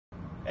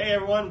Hey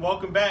everyone,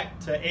 welcome back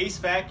to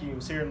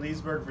Acevacuums here in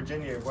Leesburg,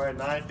 Virginia. We're at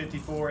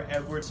 954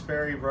 Edwards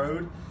Ferry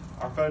Road.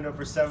 Our phone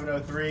number is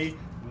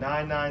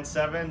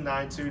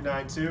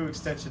 703-997-9292,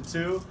 extension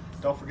 2.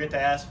 Don't forget to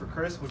ask for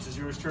Chris, which is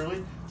yours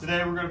truly.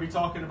 Today we're going to be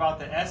talking about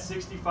the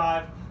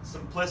S65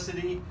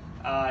 Simplicity.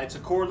 It's a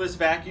cordless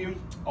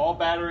vacuum, all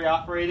battery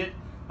operated.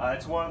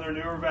 It's one of their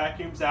newer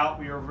vacuums out.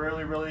 We are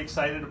really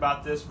excited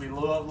about this. We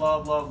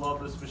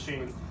love this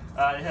machine.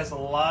 It has a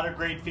lot of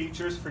great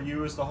features for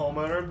you as the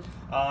homeowner.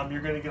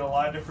 You're going to get a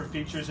lot of different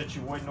features that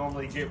you wouldn't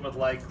normally get with,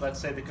 like, let's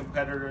say the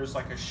competitors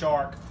like a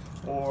Shark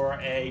or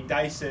a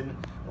Dyson,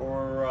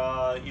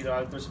 or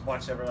there's a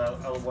bunch of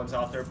other ones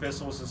out there,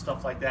 Bissell's and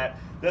stuff like that.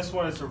 This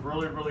one is a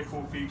really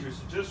cool feature.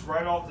 So just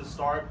right off the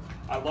start,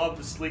 I love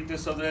the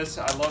sleekness of this.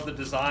 I love the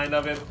design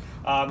of it.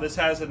 This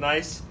has a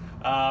nice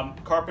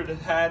carpet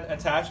pad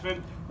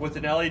attachment with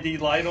an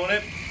LED light on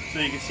it, so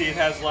you can see it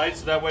has lights,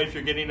 so that way if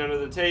you're getting under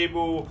the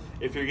table,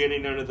 if you're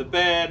getting under the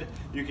bed,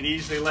 you can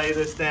easily lay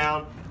this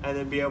down and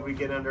then be able to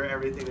get under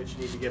everything that you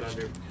need to get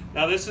under.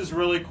 Now this is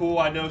really cool.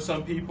 I know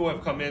some people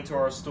have come into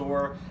our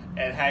store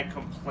and had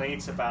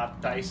complaints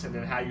about Dyson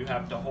and how you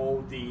have to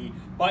hold the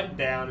button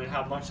down and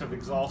how much of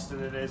exhausting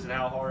it is and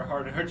how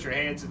hard it hurts your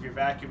hands if you're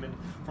vacuuming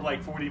for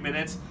like 40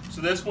 minutes. So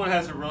this one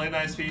has a really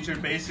nice feature.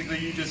 Basically,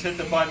 you just hit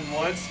the button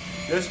once.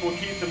 This will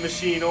keep the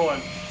machine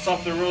on.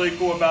 Something really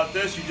cool about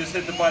this, you just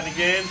hit the button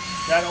again,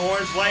 that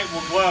orange light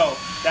will glow.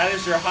 That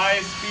is your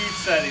highest speed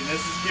setting.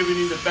 This is giving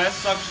you the best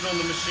suction on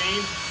the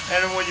machine,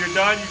 and then when you're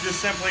done, you just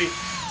simply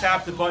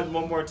tap the button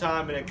one more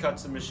time and it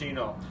cuts the machine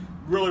off.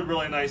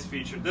 Really nice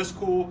feature. This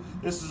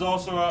is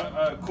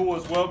also cool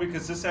as well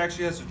because this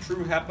actually has a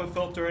true HEPA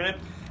filter in it.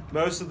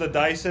 Most of the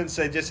Dysons,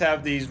 they just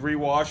have these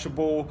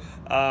rewashable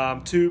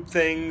tube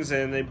things,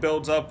 and it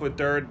builds up with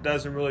dirt,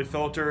 doesn't really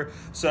filter.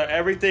 So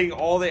everything,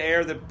 all the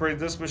air that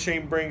this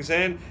machine brings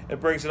in, it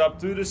brings it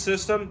up through the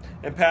system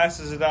and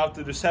passes it out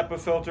through the HEPA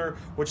filter,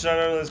 which not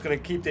only is going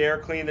to keep the air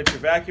clean that you're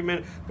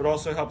vacuuming, but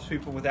also helps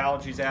people with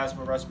allergies,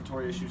 asthma,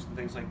 respiratory issues, and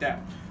things like that.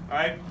 All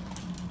right.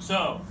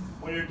 So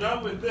when you're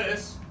done with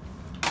this,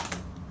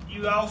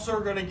 you also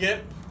are going to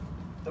get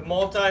the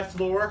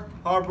multi-floor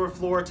hardwood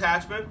floor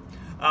attachment.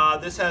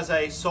 This has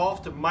a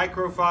soft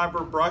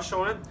microfiber brush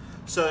on it.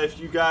 So if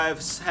you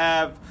guys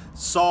have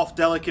soft,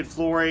 delicate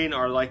flooring,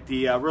 or like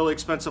the really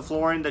expensive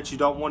flooring that you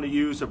don't want to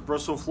use a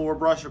bristle floor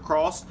brush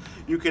across,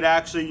 you could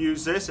actually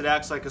use this. It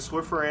acts like a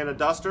Swiffer and a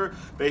duster.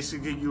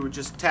 Basically, you would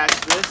just attach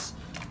this,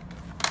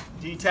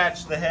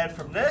 detach the head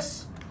from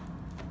this.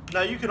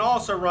 Now you can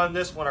also run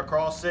this one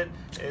across it.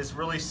 It's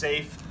really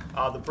safe.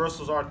 The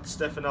bristles aren't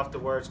stiff enough to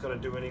where it's going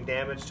to do any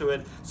damage to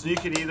it. So you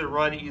can either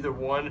run either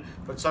one,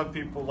 but some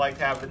people like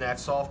having that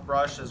soft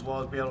brush as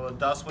well as be able to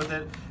dust with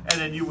it. And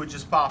then you would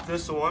just pop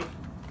this on,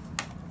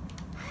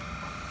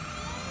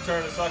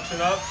 turn the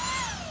suction up,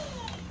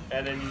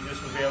 and then you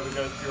just would be able to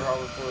go through your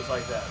hardwood floors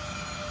like that.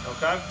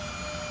 Okay?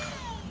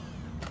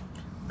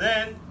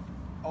 Then,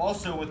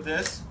 also with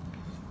this,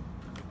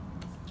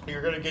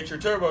 you're going to get your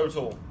turbo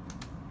tool.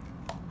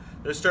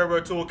 This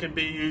turbo tool can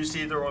be used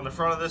either on the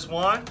front of this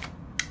wand,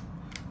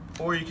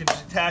 or you can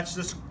just attach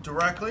this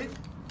directly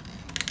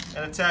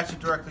and attach it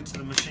directly to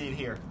the machine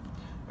here.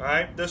 All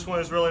right, this one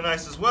is really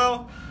nice as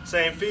well.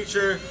 Same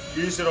feature,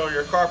 use it on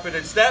your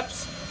carpeted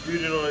steps,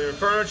 use it on your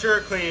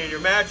furniture, cleaning your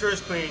mattress,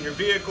 cleaning your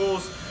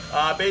vehicles,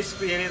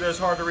 basically any of those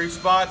hard to reach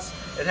spots.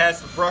 It has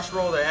the brush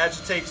roll that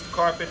agitates the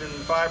carpet and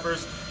the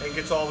fibers and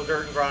gets all the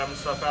dirt and grime and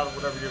stuff out of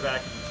whatever you're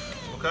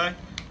vacuuming, okay?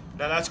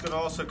 Now that's gonna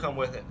also come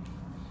with it.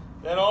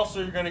 Then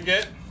also you're gonna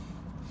get,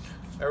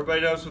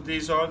 everybody knows what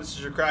these are. This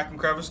is your crack and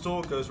crevice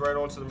tool. It goes right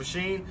onto the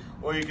machine,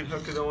 or you can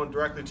hook it on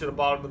directly to the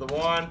bottom of the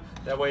wand.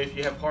 That way, if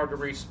you have hard to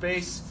reach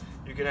space,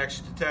 you can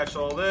actually detach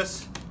all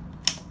this.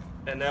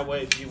 And that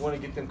way, if you want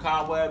to get them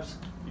cobwebs,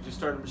 you just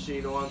turn the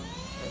machine on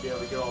and be able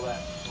to get all that,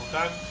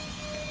 okay?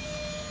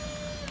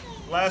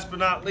 Last but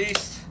not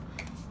least,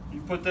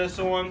 you put this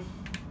on.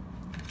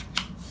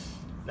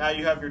 Now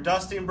you have your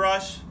dusting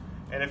brush,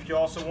 and if you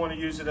also want to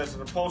use it as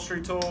an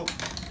upholstery tool,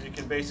 you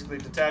can basically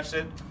detach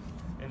it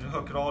and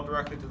hook it all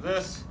directly to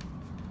this.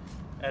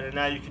 And then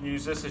now you can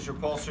use this as your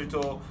upholstery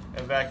tool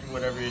and vacuum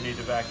whatever you need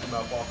to vacuum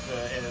up off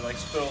any like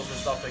spills or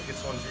stuff that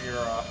gets onto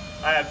your,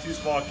 I have 2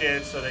 small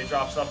kids, so they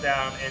drop stuff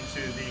down into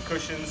the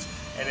cushions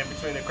and in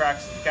between the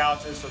cracks of the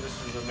couches, so this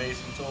is an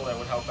amazing tool that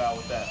would help out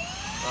with that.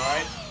 All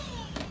right.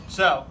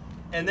 So,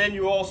 and then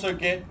you also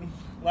get,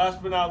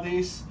 last but not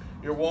least,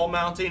 your wall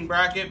mounting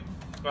bracket,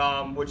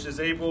 which is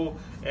able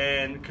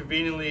and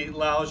conveniently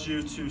allows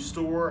you to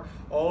store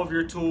all of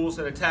your tools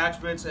and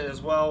attachments, and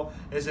as well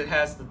as it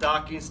has the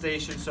docking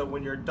station, so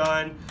when you're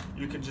done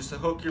you can just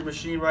hook your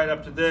machine right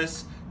up to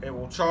this. It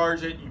will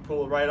charge it. You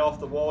pull it right off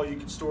the wall. You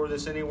can store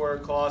this anywhere,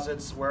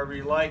 closets, wherever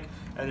you like,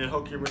 and then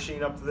hook your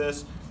machine up to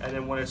this, and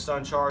then when it's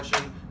done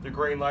charging, the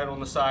green light on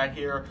the side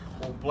here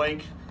will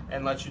blink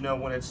and let you know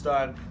when it's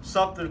done.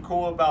 Something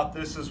cool about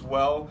this as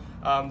well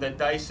that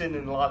Dyson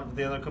and a lot of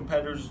the other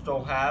competitors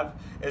don't have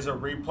is a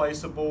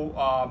replaceable,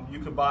 you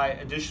can buy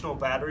additional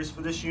batteries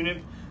for this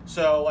unit.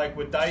 So like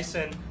with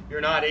Dyson,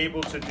 you're not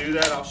able to do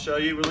that. I'll show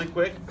you really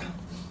quick.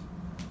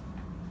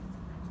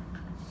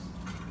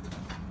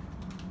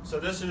 So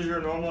this is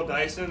your normal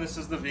Dyson. This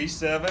is the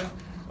V7.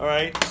 All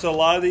right, so a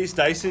lot of these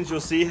Dysons, you'll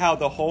see how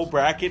the whole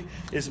bracket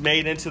is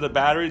made into the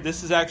battery.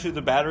 This is actually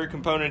the battery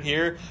component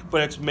here,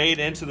 but it's made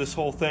into this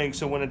whole thing.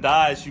 So when it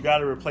dies, you got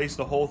to replace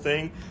the whole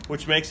thing,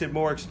 which makes it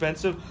more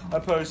expensive,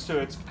 opposed to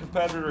its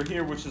competitor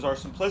here, which is our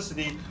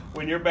Simplicity.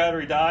 When your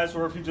battery dies,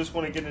 or if you just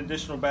want to get an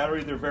additional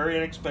battery, they're very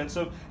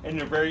inexpensive and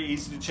they're very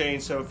easy to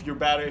change. So if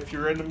if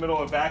you're in the middle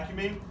of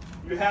vacuuming,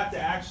 you have to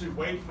actually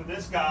wait for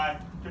this guy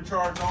to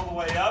charge all the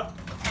way up.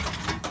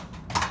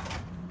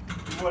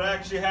 You would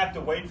actually have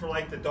to wait for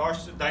like the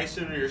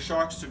Dyson or your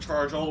Sharks to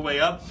charge all the way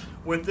up.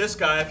 With this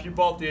guy, if you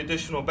bought the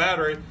additional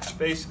battery,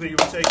 basically you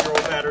would take your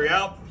old battery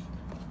out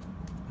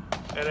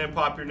and then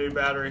pop your new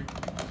battery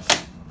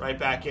right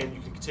back in.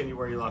 You can continue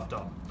where you left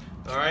off.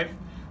 All right.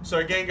 So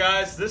again,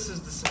 guys, this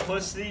is the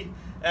Simplicity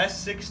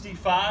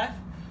S65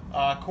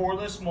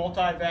 cordless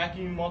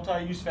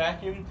multi-use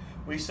vacuum.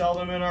 We sell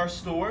them in our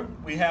store.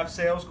 We have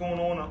sales going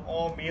on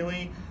all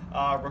Miele,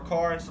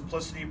 Riccar, and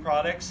Simplicity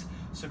products.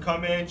 So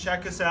come in,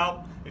 check us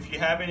out. If you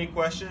have any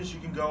questions, you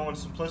can go on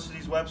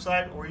Simplicity's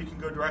website, or you can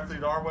go directly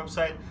to our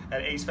website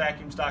at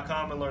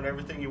acevacuums.com and learn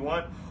everything you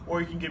want. Or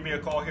you can give me a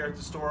call here at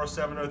the store,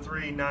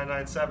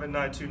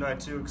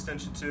 703-997-9292,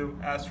 extension 2.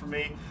 Ask for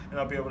me, and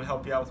I'll be able to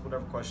help you out with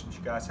whatever questions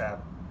you guys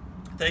have.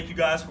 Thank you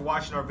guys for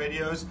watching our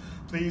videos.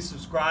 Please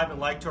subscribe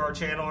and like to our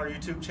channel, our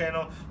YouTube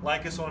channel.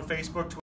 Like us on Facebook, Twitter.